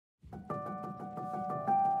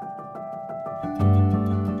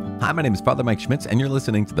Hi, my name is Father Mike Schmitz, and you're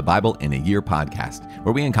listening to the Bible in a Year podcast,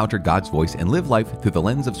 where we encounter God's voice and live life through the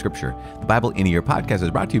lens of Scripture. The Bible in a Year podcast is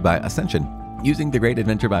brought to you by Ascension. Using the Great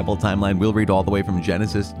Adventure Bible timeline, we'll read all the way from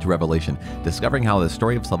Genesis to Revelation, discovering how the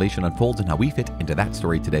story of salvation unfolds and how we fit into that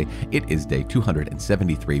story today. It is day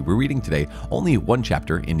 273. We're reading today only one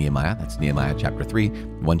chapter in Nehemiah. That's Nehemiah chapter 3.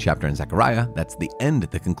 One chapter in Zechariah. That's the end,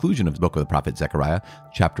 the conclusion of the book of the prophet Zechariah,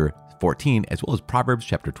 chapter 14, as well as Proverbs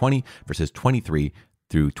chapter 20, verses 23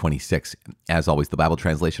 through 26. As always, the Bible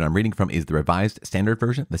translation I'm reading from is the Revised Standard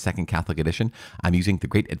Version, the Second Catholic Edition. I'm using the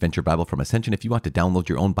Great Adventure Bible from Ascension. If you want to download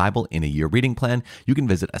your own Bible in a Year reading plan, you can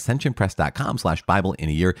visit ascensionpress.com/Bible in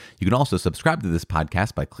a Year. You can also subscribe to this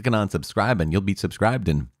podcast by clicking on subscribe, and you'll be subscribed,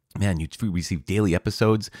 and man, you receive daily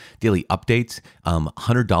episodes, daily updates,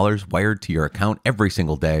 $100 wired to your account every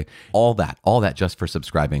single day. All that just for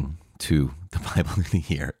subscribing to the Bible in a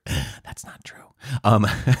Year. That's not true.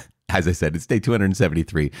 As I said, it's day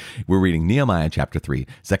 273. We're reading Nehemiah chapter 3,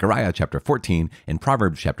 Zechariah chapter 14, and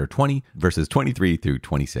Proverbs chapter 20, verses 23 through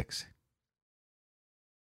 26.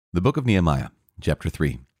 The book of Nehemiah, chapter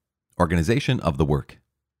 3, Organization of the Work.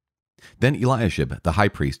 Then Eliashib, the high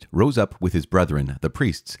priest, rose up with his brethren, the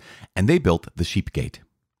priests, and they built the sheep gate.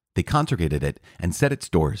 They consecrated it and set its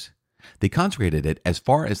doors. They consecrated it as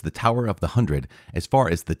far as the Tower of the 100, as far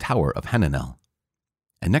as the Tower of Hananel.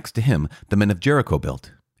 And next to him the men of Jericho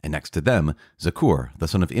built. And next to them, Zakur, the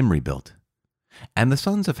son of Imri, built. And the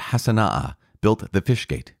sons of Hassenaah built the fish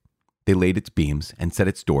gate. They laid its beams and set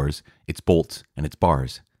its doors, its bolts, and its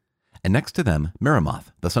bars. And next to them,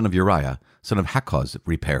 Meremoth, the son of Uriah, son of Hakkoz,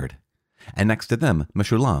 repaired. And next to them,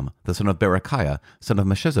 Meshullam, the son of Berechiah, son of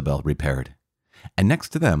Meshezabel, repaired. And next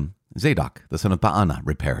to them, Zadok, the son of Baana,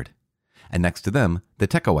 repaired. And next to them, the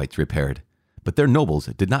Tekoites repaired. But their nobles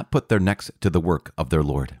did not put their necks to the work of their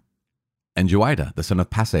Lord. And Joiada, the son of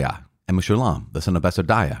Paseah, and Meshullam, the son of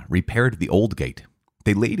Besodiah, repaired the old gate.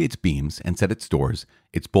 They laid its beams and set its doors,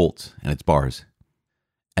 its bolts, and its bars.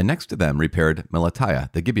 And next to them repaired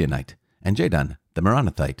Melatiah the Gibeonite, and Jadan the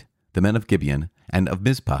Meronothite, the men of Gibeon and of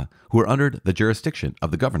Mizpah, who were under the jurisdiction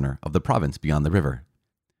of the governor of the province beyond the river.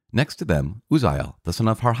 Next to them Uzziel, the son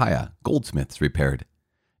of Harhiah, goldsmiths, repaired.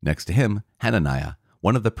 Next to him Hananiah,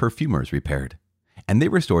 one of the perfumers, repaired. And they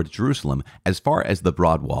restored Jerusalem as far as the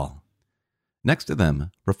broad wall. Next to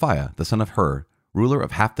them, Raphiah, the son of Hur, ruler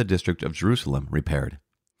of half the district of Jerusalem, repaired.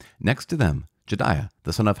 Next to them, Jediah,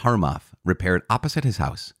 the son of Harmaph, repaired opposite his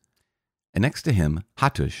house. And next to him,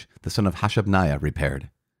 Hattush, the son of Hashabniah,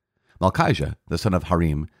 repaired. Malchijah, the son of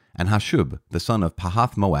Harim, and Hashub, the son of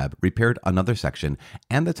Pahath Moab, repaired another section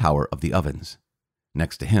and the tower of the ovens.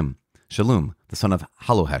 Next to him, Shallum, the son of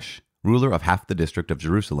Halohesh, ruler of half the district of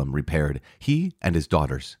Jerusalem, repaired, he and his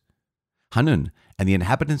daughters. Hanun and the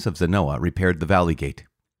inhabitants of Zanoah repaired the valley gate.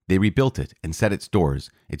 They rebuilt it and set its doors,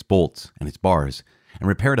 its bolts, and its bars, and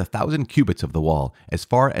repaired 1,000 cubits of the wall as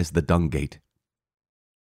far as the dung gate.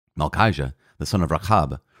 Malchijah, the son of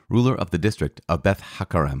Rachab, ruler of the district of Beth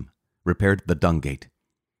Hakerem, repaired the dung gate.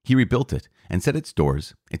 He rebuilt it and set its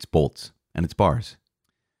doors, its bolts, and its bars.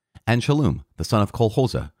 And Shallum, the son of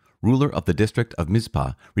Kolhozah, ruler of the district of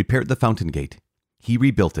Mizpah, repaired the fountain gate. He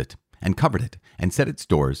rebuilt it and covered it, and set its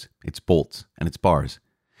doors, its bolts, and its bars.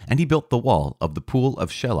 And he built the wall of the pool of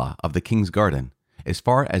Shelah of the king's garden, as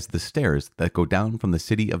far as the stairs that go down from the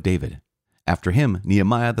city of David. After him,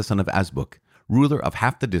 Nehemiah the son of Azbuk, ruler of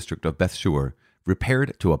half the district of Bethshur,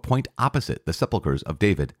 repaired to a point opposite the sepulchres of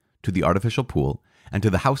David, to the artificial pool, and to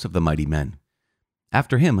the house of the mighty men.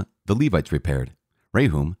 After him, the Levites repaired.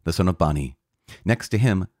 Rehum the son of Bani. Next to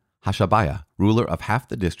him, Hashabiah, ruler of half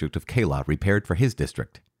the district of Keilah, repaired for his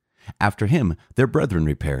district. After him, their brethren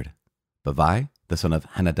repaired. Bavai, the son of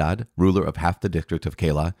Hanadad, ruler of half the district of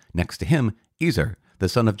Keilah. Next to him, Ezer, the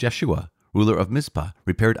son of Jeshua, ruler of Mizpah,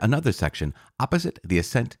 repaired another section opposite the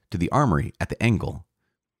ascent to the armory at the angle.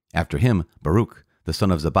 After him, Baruch, the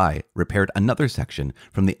son of Zabai, repaired another section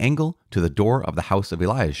from the angle to the door of the house of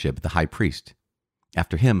Eliashib the high priest.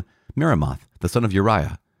 After him, Meremoth, the son of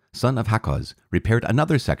Uriah, son of Hakkoz, repaired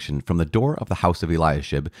another section from the door of the house of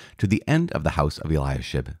Eliashib to the end of the house of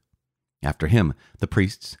Eliashib. After him, the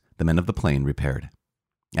priests, the men of the plain, repaired.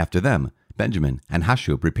 After them, Benjamin and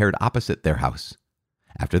Hashub repaired opposite their house.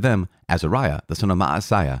 After them, Azariah, the son of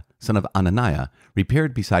Maaseiah, son of Ananiah,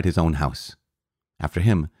 repaired beside his own house. After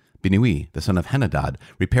him, Binnui, the son of Henadad,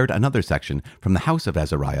 repaired another section from the house of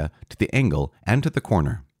Azariah to the angle and to the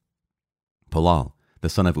corner. Palal, the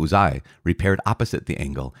son of Uzai, repaired opposite the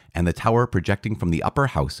angle and the tower projecting from the upper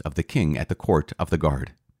house of the king at the court of the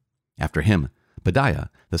guard. After him, Pedaiah,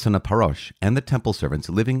 the son of Parosh, and the temple servants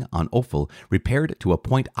living on Ophel repaired to a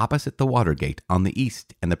point opposite the water gate on the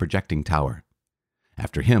east and the projecting tower.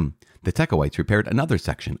 After him, the Tekoites repaired another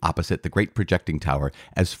section opposite the great projecting tower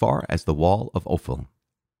as far as the wall of Ophel.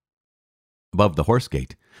 Above the horse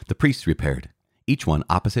gate, the priests repaired, each one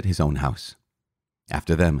opposite his own house.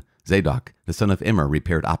 After them, Zadok, the son of Immer,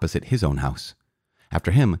 repaired opposite his own house. After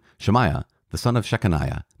him, Shemaiah, the son of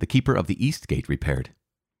Shechaniah, the keeper of the east gate, repaired.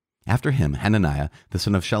 After him, Hananiah, the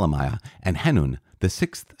son of Shelemiah, and Hanun, the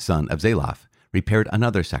sixth son of Zalaph, repaired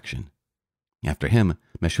another section. After him,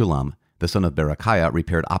 Meshullam, the son of Berechiah,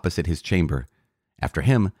 repaired opposite his chamber. After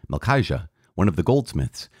him, Malchijah, one of the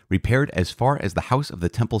goldsmiths, repaired as far as the house of the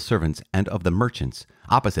temple servants and of the merchants,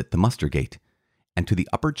 opposite the muster gate, and to the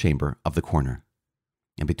upper chamber of the corner.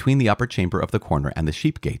 And between the upper chamber of the corner and the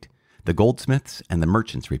sheep gate, the goldsmiths and the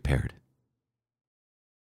merchants repaired.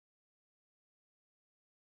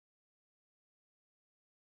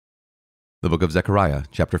 The book of Zechariah,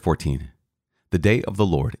 chapter 14. The day of the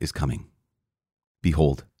Lord is coming.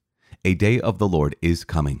 Behold, a day of the Lord is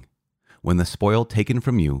coming, when the spoil taken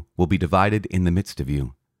from you will be divided in the midst of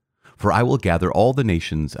you. For I will gather all the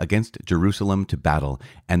nations against Jerusalem to battle,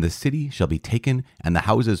 and the city shall be taken, and the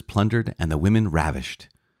houses plundered, and the women ravished.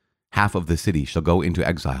 Half of the city shall go into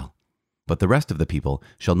exile, but the rest of the people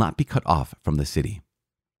shall not be cut off from the city.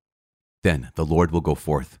 Then the Lord will go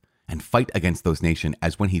forth and fight against those nations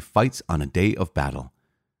as when he fights on a day of battle.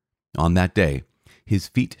 On that day, his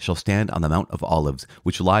feet shall stand on the Mount of Olives,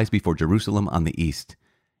 which lies before Jerusalem on the east.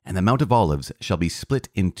 And the Mount of Olives shall be split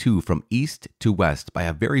in two from east to west by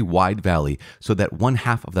a very wide valley, so that one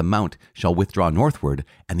half of the mount shall withdraw northward,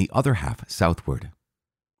 and the other half southward.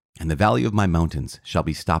 And the valley of my mountains shall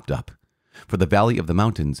be stopped up, for the valley of the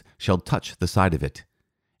mountains shall touch the side of it.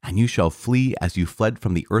 And you shall flee as you fled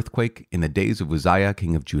from the earthquake in the days of Uzziah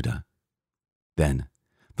king of Judah. Then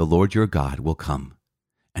the Lord your God will come,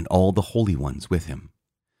 and all the holy ones with him.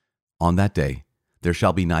 On that day there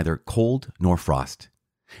shall be neither cold nor frost,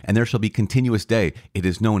 and there shall be continuous day. It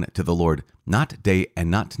is known to the Lord, not day and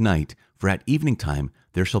not night, for at evening time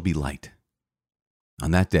there shall be light.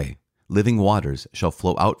 On that day living waters shall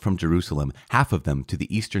flow out from Jerusalem, half of them to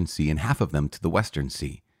the eastern sea and half of them to the western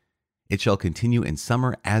sea. It shall continue in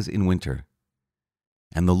summer as in winter.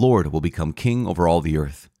 And the Lord will become king over all the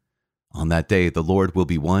earth. On that day the Lord will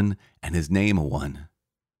be one, and his name one.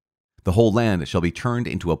 The whole land shall be turned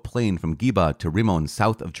into a plain from Geba to Rimmon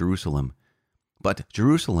south of Jerusalem. But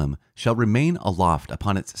Jerusalem shall remain aloft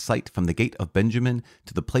upon its site from the gate of Benjamin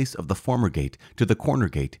to the place of the former gate, to the corner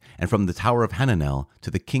gate, and from the tower of Hananel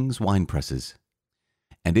to the king's winepresses.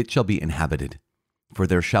 And it shall be inhabited, for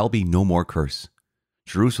there shall be no more curse.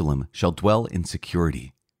 Jerusalem shall dwell in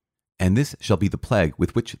security. And this shall be the plague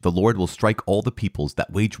with which the Lord will strike all the peoples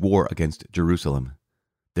that wage war against Jerusalem.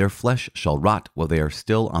 Their flesh shall rot while they are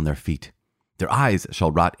still on their feet. Their eyes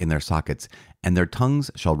shall rot in their sockets, and their tongues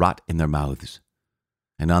shall rot in their mouths.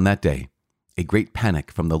 And on that day, a great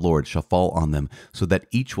panic from the Lord shall fall on them, so that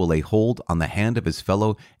each will lay hold on the hand of his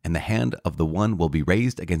fellow, and the hand of the one will be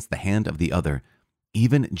raised against the hand of the other.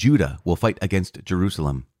 Even Judah will fight against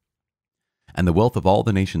Jerusalem. And the wealth of all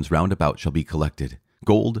the nations round about shall be collected,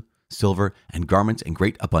 gold, silver, and garments in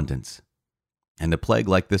great abundance. And a plague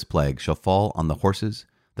like this plague shall fall on the horses,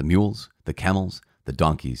 the mules, the camels, the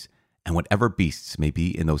donkeys, and whatever beasts may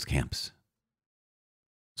be in those camps.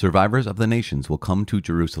 Survivors of the nations will come to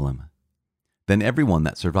Jerusalem. Then everyone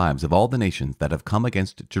that survives of all the nations that have come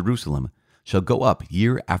against Jerusalem shall go up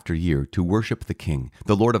year after year to worship the King,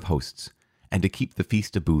 the Lord of hosts, and to keep the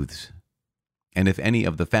Feast of Booths. And if any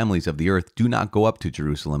of the families of the earth do not go up to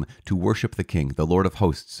Jerusalem to worship the King, the Lord of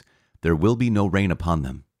hosts, there will be no rain upon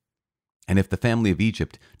them. And if the family of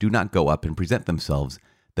Egypt do not go up and present themselves,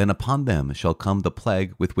 then upon them shall come the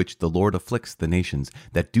plague with which the Lord afflicts the nations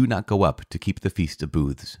that do not go up to keep the Feast of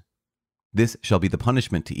Booths. This shall be the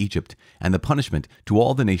punishment to Egypt, and the punishment to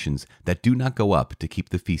all the nations that do not go up to keep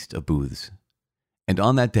the Feast of Booths. And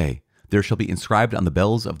on that day there shall be inscribed on the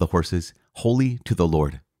bells of the horses, Holy to the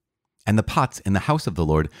Lord. And the pots in the house of the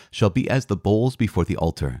Lord shall be as the bowls before the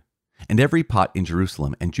altar. And every pot in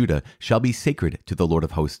Jerusalem and Judah shall be sacred to the Lord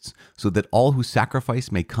of hosts, so that all who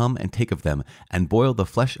sacrifice may come and take of them, and boil the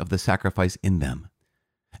flesh of the sacrifice in them.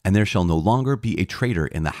 And there shall no longer be a traitor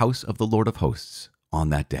in the house of the Lord of hosts on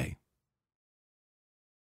that day.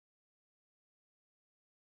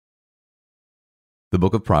 The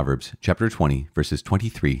book of Proverbs, chapter 20, verses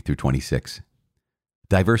 23 through 26.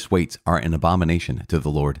 Diverse weights are an abomination to the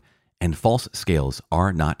Lord, and false scales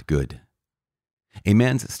are not good. A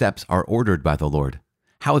man's steps are ordered by the Lord.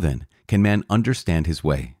 How then can man understand his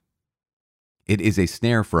way? It is a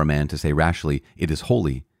snare for a man to say rashly, "It is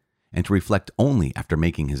holy," and to reflect only after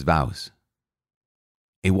making his vows.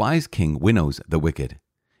 A wise king winnows the wicked.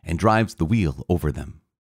 and drives the wheel over them.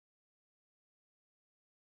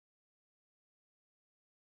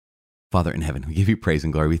 Father in heaven, we give you praise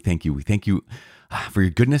and glory. We thank you. We thank you for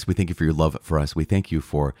your goodness. We thank you for your love for us. We thank you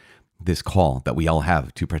for this call that we all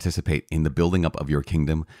have to participate in the building up of your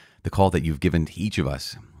kingdom, the call that you've given to each of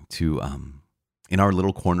us to, in our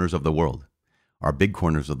little corners of the world, our big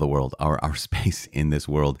corners of the world, our space in this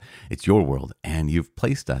world. It's your world, and you've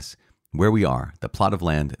placed us where we are, the plot of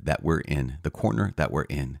land that we're in, the corner that we're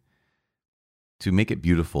in, to make it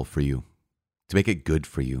beautiful for you, to make it good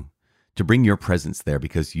for you, to bring your presence there,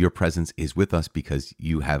 because your presence is with us, because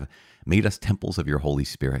you have made us temples of your Holy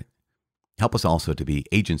Spirit. Help us also to be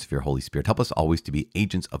agents of your Holy Spirit. Help us always to be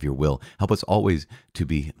agents of your will. Help us always to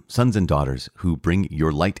be sons and daughters who bring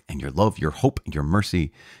your light and your love, your hope and your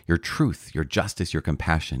mercy, your truth, your justice, your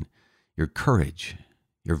compassion, your courage,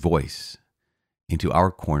 your voice into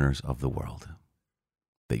our corners of the world,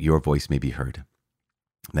 that your voice may be heard,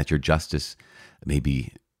 that your justice may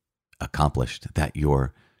be accomplished, that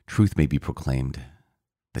your truth may be proclaimed,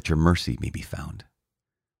 that your mercy may be found.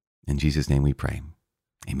 In Jesus' name we pray.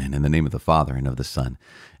 Amen. In the name of the Father, and of the Son,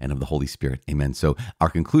 and of the Holy Spirit. Amen. So our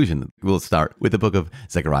conclusion, we'll start with the book of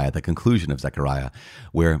Zechariah, the conclusion of Zechariah,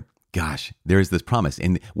 where, gosh, there is this promise.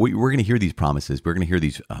 And we're going to hear these promises. We're going to hear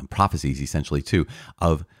these prophecies, essentially, too,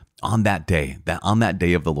 of on that day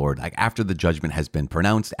of the Lord, like after the judgment has been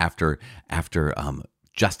pronounced, after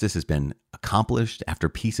justice has been accomplished, after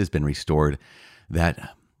peace has been restored,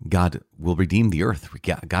 that God will redeem the earth.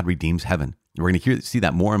 God redeems heaven. We're going to see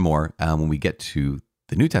that more and more when we get to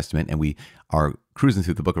the New Testament, and we are cruising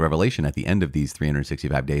through the book of Revelation at the end of these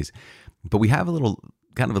 365 days. But we have a little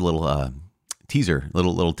teaser,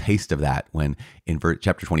 little taste of that when in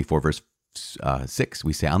chapter 24, verse 6,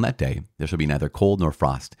 we say, on that day, there shall be neither cold nor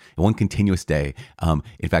frost, in one continuous day.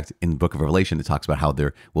 In fact, in the book of Revelation, it talks about how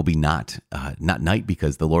there will be not night,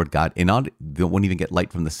 because the Lord God, they won't even get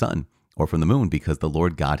light from the sun or from the moon, because the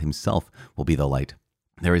Lord God himself will be the light.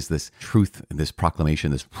 There is this truth, this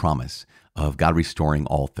proclamation, this promise of God restoring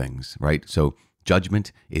all things, right? So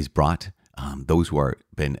judgment is brought. Those who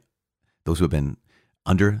have been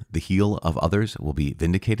under the heel of others will be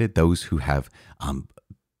vindicated. Those who have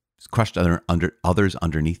crushed others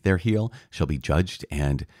underneath their heel shall be judged.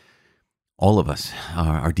 And all of us,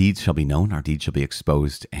 our deeds shall be known, our deeds shall be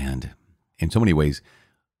exposed. And in so many ways,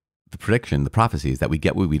 the prediction, the prophecy is that we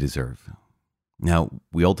get what we deserve. Now,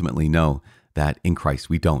 we ultimately know that in Christ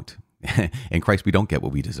we don't. In Christ we don't get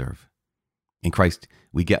what we deserve. In Christ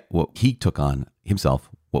we get what he took on himself,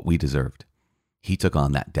 what we deserved. He took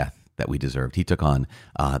on that death that we deserved. He took on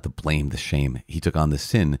the blame, the shame. He took on the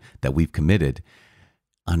sin that we've committed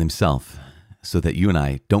on himself, so that you and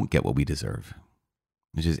I don't get what we deserve,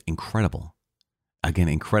 which is incredible. Again,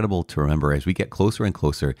 incredible to remember as we get closer and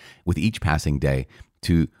closer with each passing day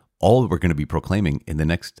to all we're going to be proclaiming in the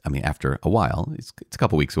next, after a while, it's a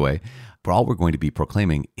couple weeks away, but all we're going to be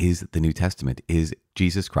proclaiming is the New Testament, is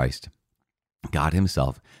Jesus Christ, God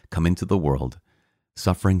himself, come into the world,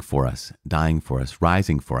 suffering for us, dying for us,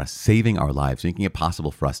 rising for us, saving our lives, making it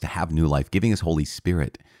possible for us to have new life, giving us Holy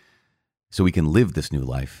Spirit so we can live this new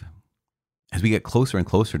life. As we get closer and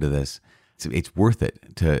closer to this, it's worth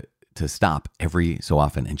it to stop every so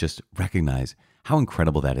often and just recognize how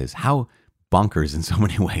incredible that is, how bonkers in so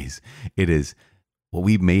many ways it is. What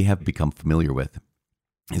we may have become familiar with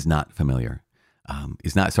is not familiar.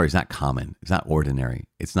 It's not common. It's not ordinary.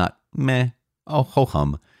 It's not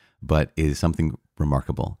ho-hum, but is something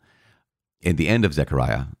remarkable. At the end of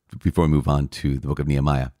Zechariah, before we move on to the book of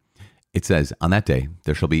Nehemiah, it says, on that day,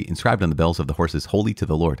 there shall be inscribed on the bells of the horses, holy to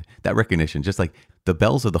the Lord. That recognition, just like the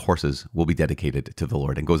bells of the horses will be dedicated to the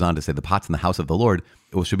Lord. And goes on to say, the pots in the house of the Lord,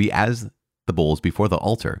 it should be as the bowls before the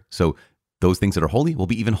altar. So those things that are holy will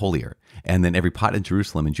be even holier. And then every pot in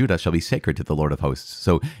Jerusalem and Judah shall be sacred to the Lord of hosts.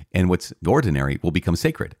 So, and what's ordinary will become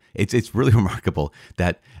sacred. It's really remarkable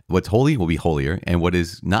that what's holy will be holier, and what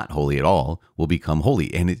is not holy at all will become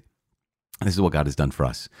holy. And this is what God has done for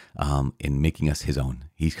us in making us his own.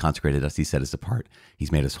 He's consecrated us. He set us apart.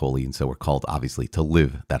 He's made us holy. And so we're called, obviously, to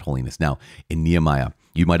live that holiness. Now, in Nehemiah,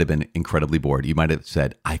 you might have been incredibly bored. You might have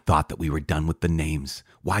said, I thought that we were done with the names.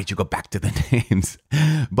 Why'd you go back to the names?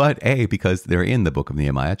 But A, because they're in the book of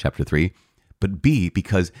Nehemiah, chapter 3. But B,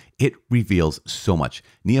 because it reveals so much.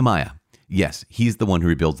 Nehemiah, yes, he's the one who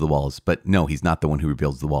rebuilds the walls. But no, he's not the one who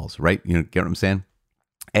rebuilds the walls, right? You know, get what I'm saying?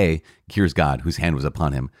 A, here's God, whose hand was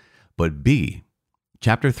upon him. But B,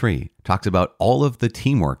 chapter 3 talks about all of the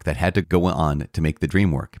teamwork that had to go on to make the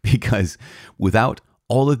dream work. Because without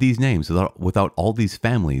all of these names, without all these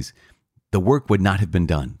families, the work would not have been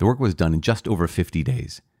done. The work was done in just over 50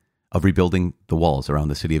 days of rebuilding the walls around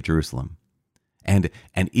the city of Jerusalem.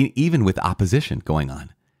 even with opposition going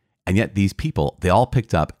on. And yet these people, they all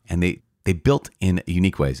picked up and they built in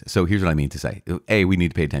unique ways. So here's what I mean to say. A, we need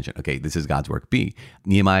to pay attention. Okay, this is God's work. B,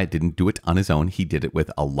 Nehemiah didn't do it on his own. He did it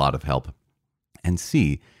with a lot of help. And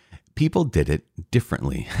C, people did it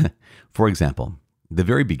differently. For example, the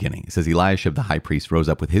very beginning, it says Eliashib the high priest rose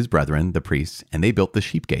up with his brethren, the priests, and they built the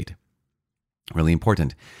sheep gate. Really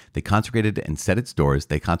important. They consecrated it and set its doors.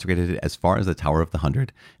 They consecrated it as far as the Tower of the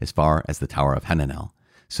 100, as far as the Tower of Hananel.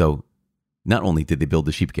 So not only did they build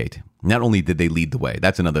the sheep gate, not only did they lead the way,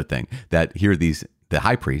 that's another thing, that here the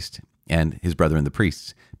high priest and his brethren, the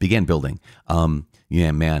priests, began building.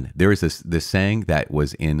 There is this saying that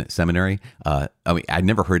was in seminary. I'd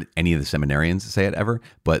never heard any of the seminarians say it ever,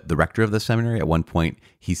 but the rector of the seminary at one point,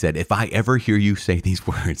 he said, if I ever hear you say these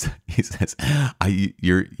words, he says,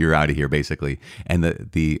 you're out of here, basically. And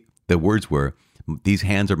the words were, these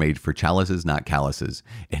hands are made for chalices, not calluses.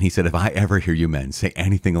 And he said, if I ever hear you men say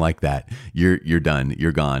anything like that, you're done,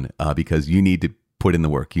 you're gone, because you need to put in the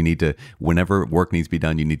work. You need to, whenever work needs to be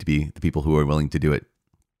done, you need to be the people who are willing to do it.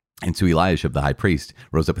 And so Eliashib, the high priest,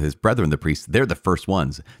 rose up with his brethren, the priests. They're the first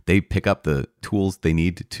ones. They pick up the tools they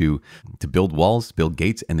need to build walls, build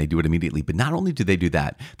gates, and they do it immediately. But not only do they do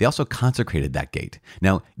that, they also consecrated that gate.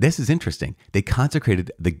 Now, this is interesting. They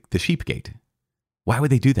consecrated the sheep gate. Why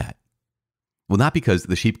would they do that? Well, not because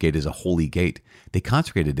the sheep gate is a holy gate. They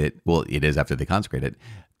consecrated it. Well, it is after they consecrate it.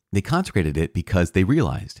 They consecrated it because they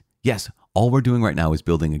realized, yes, all we're doing right now is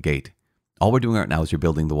building a gate. All we're doing right now is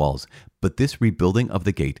rebuilding the walls. But this rebuilding of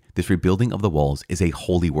the gate, this rebuilding of the walls is a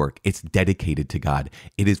holy work. It's dedicated to God.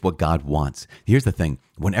 It is what God wants. Here's the thing.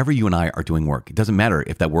 Whenever you and I are doing work, it doesn't matter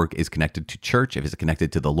if that work is connected to church, if it's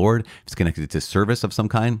connected to the Lord, if it's connected to service of some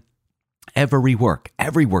kind. Every work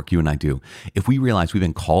you and I do, if we realize we've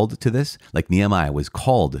been called to this, like Nehemiah was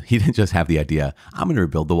called, he didn't just have the idea, I'm going to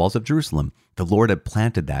rebuild the walls of Jerusalem. The Lord had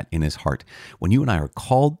planted that in his heart. When you and I are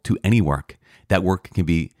called to any work, that work can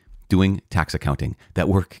be doing tax accounting. That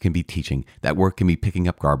work can be teaching. That work can be picking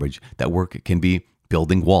up garbage. That work can be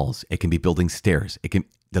building walls. It can be building stairs.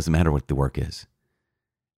 Doesn't matter what the work is.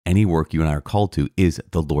 Any work you and I are called to is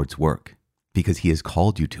the Lord's work because he has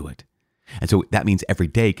called you to it. And so that means every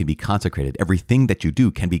day can be consecrated. Everything that you do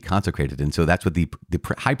can be consecrated. And so that's what the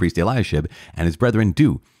high priest Eliashib and his brethren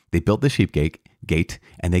do. They built the sheep gate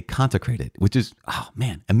and they consecrate it, which is,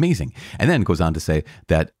 amazing. And then it goes on to say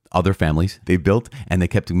that other families they built and they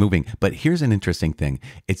kept moving. But here's an interesting thing.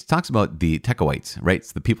 It talks about the Tekoites, right?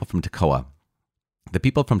 It's the people from Tekoa. The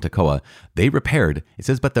people from Tekoa, they repaired. It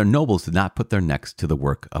says, but their nobles did not put their necks to the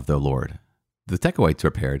work of their Lord. The Tekoites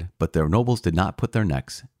repaired, but their nobles did not put their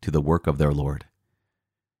necks to the work of their Lord.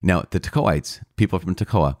 Now, the Tekoites, people from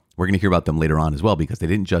Tekoa, we're going to hear about them later on as well because they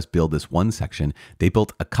didn't just build this one section. They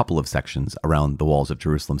built a couple of sections around the walls of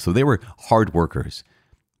Jerusalem. So they were hard workers.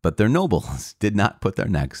 But their nobles did not put their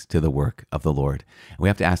necks to the work of the Lord. And we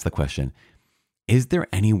have to ask the question, is there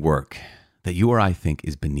any work that you or I think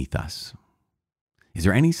is beneath us? Is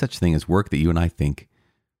there any such thing as work that you and I think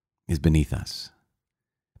is beneath us?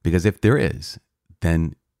 Because if there is,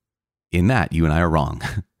 then in that, you and I are wrong.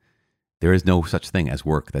 There is no such thing as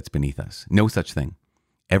work that's beneath us. No such thing.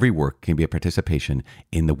 Every work can be a participation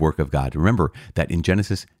in the work of God. Remember that in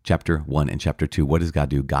Genesis chapter 1 and chapter 2, what does God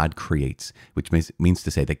do? God creates, which means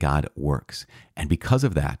to say that God works. And because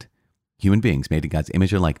of that, human beings made in God's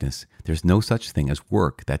image and likeness, there's no such thing as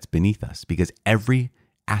work that's beneath us because every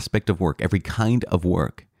aspect of work, every kind of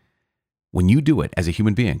work, when you do it as a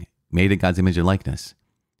human being made in God's image and likeness,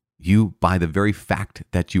 you, by the very fact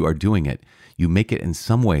that you are doing it, you make it in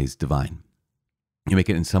some ways divine. You make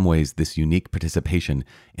it in some ways this unique participation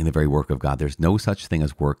in the very work of God. There's no such thing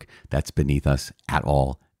as work that's beneath us at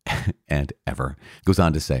all and ever. It goes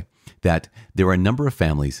on to say that there were a number of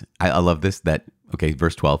families. I love this,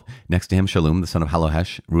 verse 12, next to him, Shallum, the son of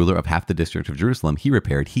Halohesh, ruler of half the district of Jerusalem, he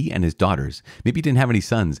repaired, he and his daughters. Maybe he didn't have any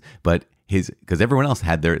sons, but because everyone else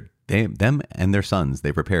had them and their sons,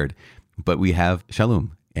 they repaired. But we have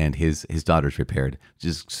Shallum and his daughters repaired, which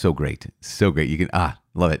is so great. So great. You can,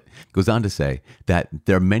 love it. Goes on to say that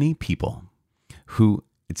there are many people who,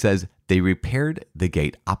 it says, they repaired the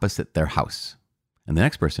gate opposite their house. And the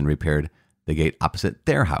next person repaired the gate opposite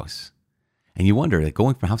their house. And you wonder,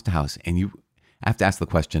 going from house to house, and you have to ask the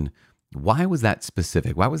question, why was that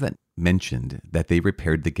specific? Why was that mentioned that they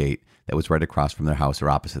repaired the gate that was right across from their house or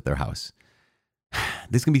opposite their house?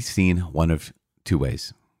 This can be seen one of two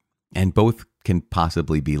ways, and both can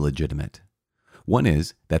possibly be legitimate. One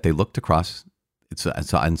is that they looked across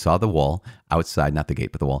and saw the wall outside, not the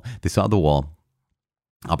gate, but the wall. They saw the wall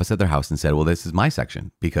opposite their house and said, well, this is my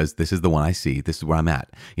section because this is the one I see. This is where I'm at.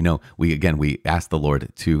 We asked the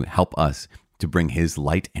Lord to help us to bring his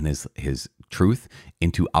light and his truth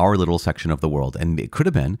into our little section of the world. And it could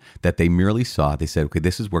have been that they merely saw, they said, okay,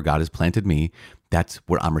 this is where God has planted me. That's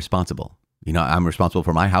where I'm responsible. I'm responsible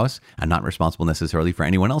for my house. I'm not responsible necessarily for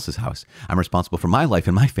anyone else's house. I'm responsible for my life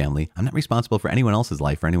and my family. I'm not responsible for anyone else's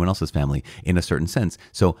life or anyone else's family in a certain sense.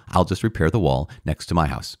 So I'll just repair the wall next to my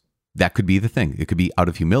house. That could be the thing. It could be out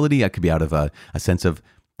of humility. It could be out of a sense of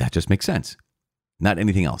that just makes sense. Not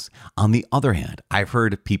anything else. On the other hand, I've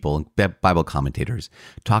heard people, Bible commentators,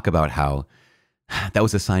 talk about how that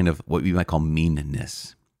was a sign of what we might call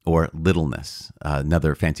meanness or littleness.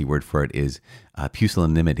 Another fancy word for it is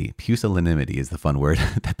pusillanimity. Pusillanimity is the fun word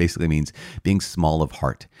that basically means being small of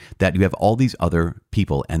heart. That you have all these other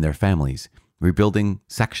people and their families rebuilding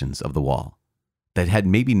sections of the wall that had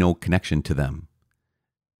maybe no connection to them.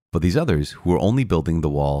 But these others who were only building the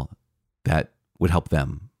wall that would help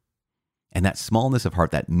them. And that smallness of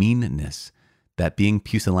heart, that meanness, that being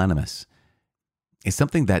pusillanimous is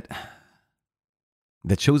something that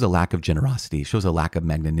shows a lack of generosity, shows a lack of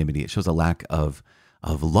magnanimity, it shows a lack of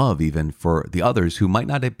love even for the others who might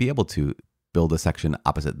not be able to build a section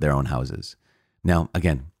opposite their own houses. Now,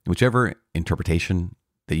 again, whichever interpretation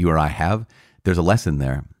that you or I have, there's a lesson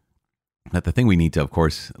there. But the thing we need to, of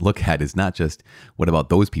course, look at is not just what about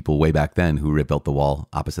those people way back then who rebuilt the wall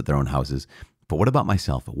opposite their own houses, but what about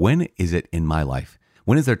myself? When is it in my life?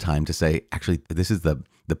 When is there time to say, actually, this is the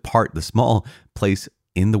small place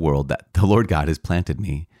in the world that the Lord God has planted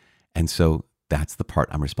me. And so that's the part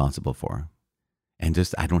I'm responsible for. And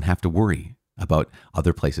just, I don't have to worry about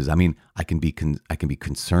other places. I mean, I can be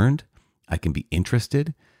concerned, I can be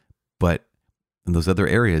interested, but in those other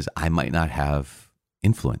areas, I might not have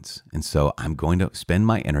influence. And so I'm going to spend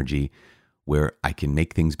my energy where I can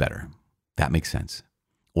make things better. That makes sense.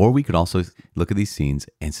 Or we could also look at these scenes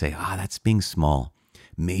and say, that's being small.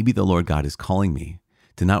 Maybe the Lord God is calling me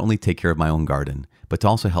to not only take care of my own garden, but to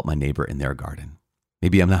also help my neighbor in their garden.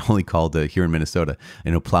 Maybe I'm not only called to, here in Minnesota,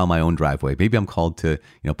 plow my own driveway. Maybe I'm called to,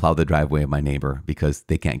 plow the driveway of my neighbor because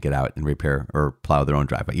they can't get out and repair or plow their own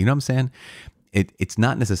driveway. You know what I'm saying? It's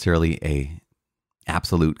not necessarily a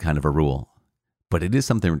absolute kind of a rule, but it is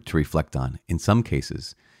something to reflect on. In some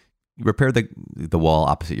cases, you repair the wall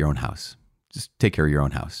opposite your own house. Just take care of your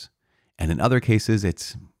own house. And in other cases,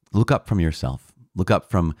 it's look up from yourself. Look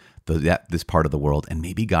up from this part of the world, and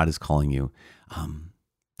maybe God is calling you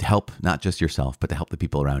to help not just yourself, but to help the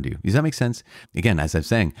people around you. Does that make sense? Again, as I'm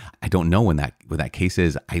saying, I don't know when that case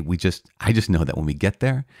is. I just know that when we get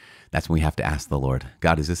there, that's when we have to ask the Lord,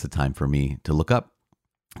 God, is this a time for me to look up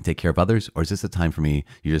and take care of others, or is this a time for me?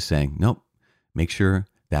 You're just saying, nope. Make sure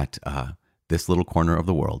that this little corner of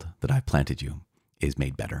the world that I've planted you is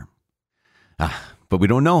made better. But we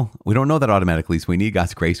don't know. We don't know that automatically. So we need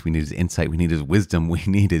God's grace. We need his insight. We need his wisdom. We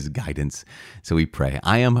need his guidance. So we pray.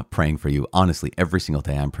 I am praying for you. Honestly, every single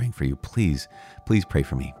day I'm praying for you. Please, please pray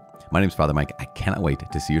for me. My name is Father Mike. I cannot wait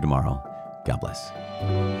to see you tomorrow. God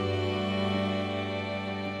bless.